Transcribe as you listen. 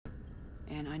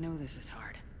And I know this is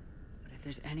hard, but if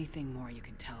there's anything more you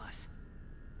can tell us...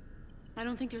 I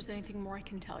don't think there's anything more I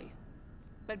can tell you.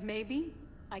 But maybe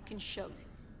I can show you.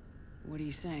 What are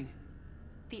you saying?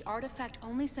 The artifact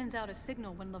only sends out a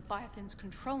signal when Leviathan's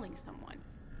controlling someone.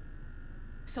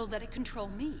 So let it control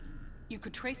me. You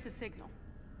could trace the signal.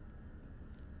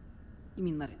 You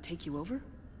mean let it take you over?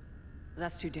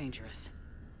 That's too dangerous.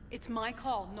 It's my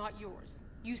call, not yours.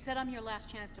 You said I'm your last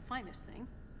chance to find this thing.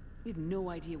 We have no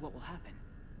idea what will happen.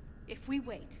 If we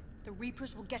wait, the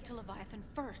Reapers will get to Leviathan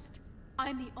first.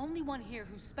 I'm the only one here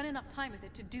who's spent enough time with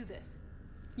it to do this.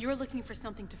 You're looking for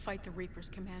something to fight the Reapers,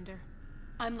 Commander.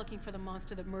 I'm looking for the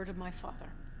monster that murdered my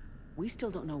father. We still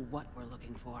don't know what we're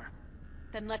looking for.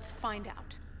 Then let's find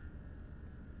out.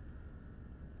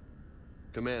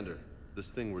 Commander,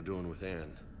 this thing we're doing with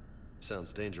Anne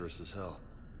sounds dangerous as hell.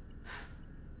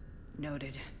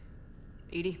 Noted.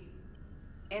 Edie?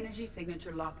 Energy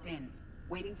signature locked in.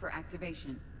 Waiting for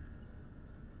activation.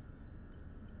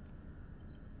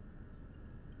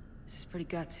 This is pretty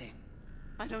gutsy.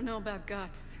 I don't know about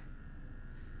guts.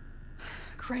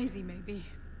 Crazy, maybe.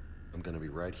 I'm gonna be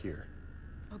right here.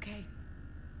 Okay.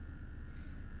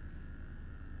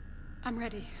 I'm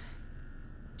ready.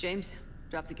 James,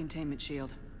 drop the containment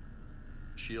shield.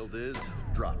 Shield is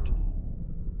dropped.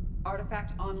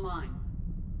 Artifact online.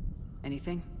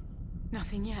 Anything?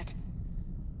 Nothing yet.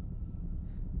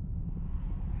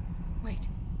 Wait.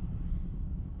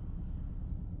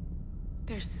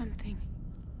 There's something.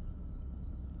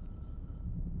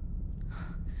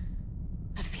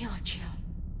 I feel a chill.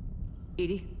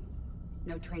 Edie?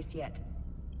 No trace yet.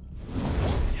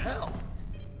 Hell!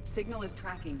 Signal is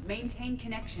tracking. Maintain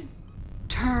connection.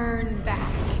 Turn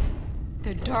back.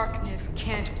 The darkness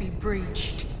can't be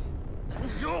breached.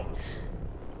 Yo!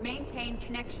 Maintain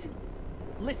connection.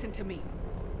 Listen to me.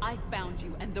 I found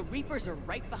you, and the Reapers are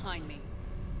right behind me.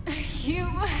 You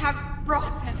have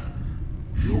brought them.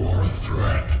 You are a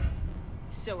threat.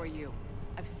 So are you.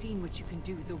 I've seen what you can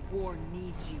do. The war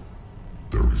needs you.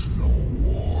 There is no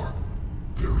war.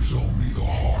 There is only the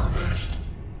harvest.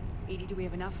 Edie, do we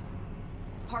have enough?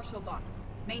 Partial lock.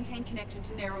 Maintain connection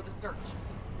to narrow the search.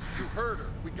 You heard her.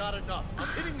 We got enough. I'm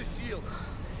hitting the shield.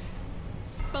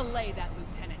 Belay that,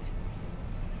 Lieutenant.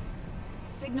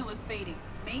 Signal is fading.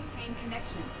 Maintain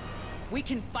connection. We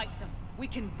can fight them. We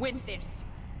can win this.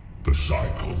 The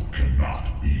cycle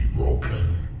cannot be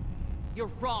broken.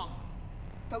 You're wrong.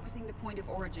 Focusing the point of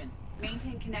origin.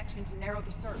 Maintain connection to narrow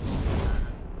the search.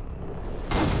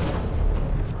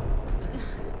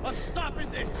 I'm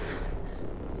stopping this!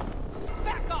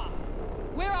 Back off!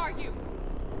 Where are you?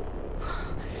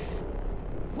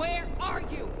 Where are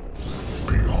you?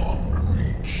 Beyond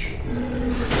reach.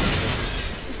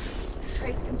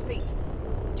 Trace complete.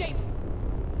 James!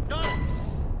 Got it!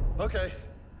 Okay.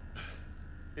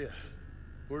 Yeah,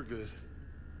 we're good.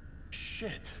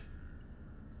 Shit.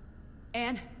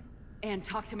 Anne,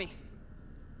 talk to me.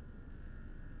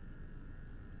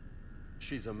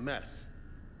 She's a mess.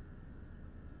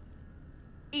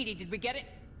 Edie, did we get it?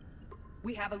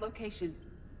 We have a location.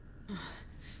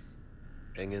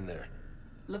 Hang in there.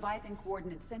 Leviathan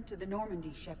coordinates sent to the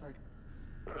Normandy, Shepard.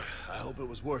 I hope it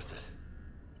was worth it.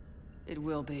 It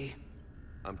will be.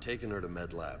 I'm taking her to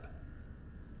Med Lab.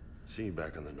 See you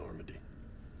back on the Normandy.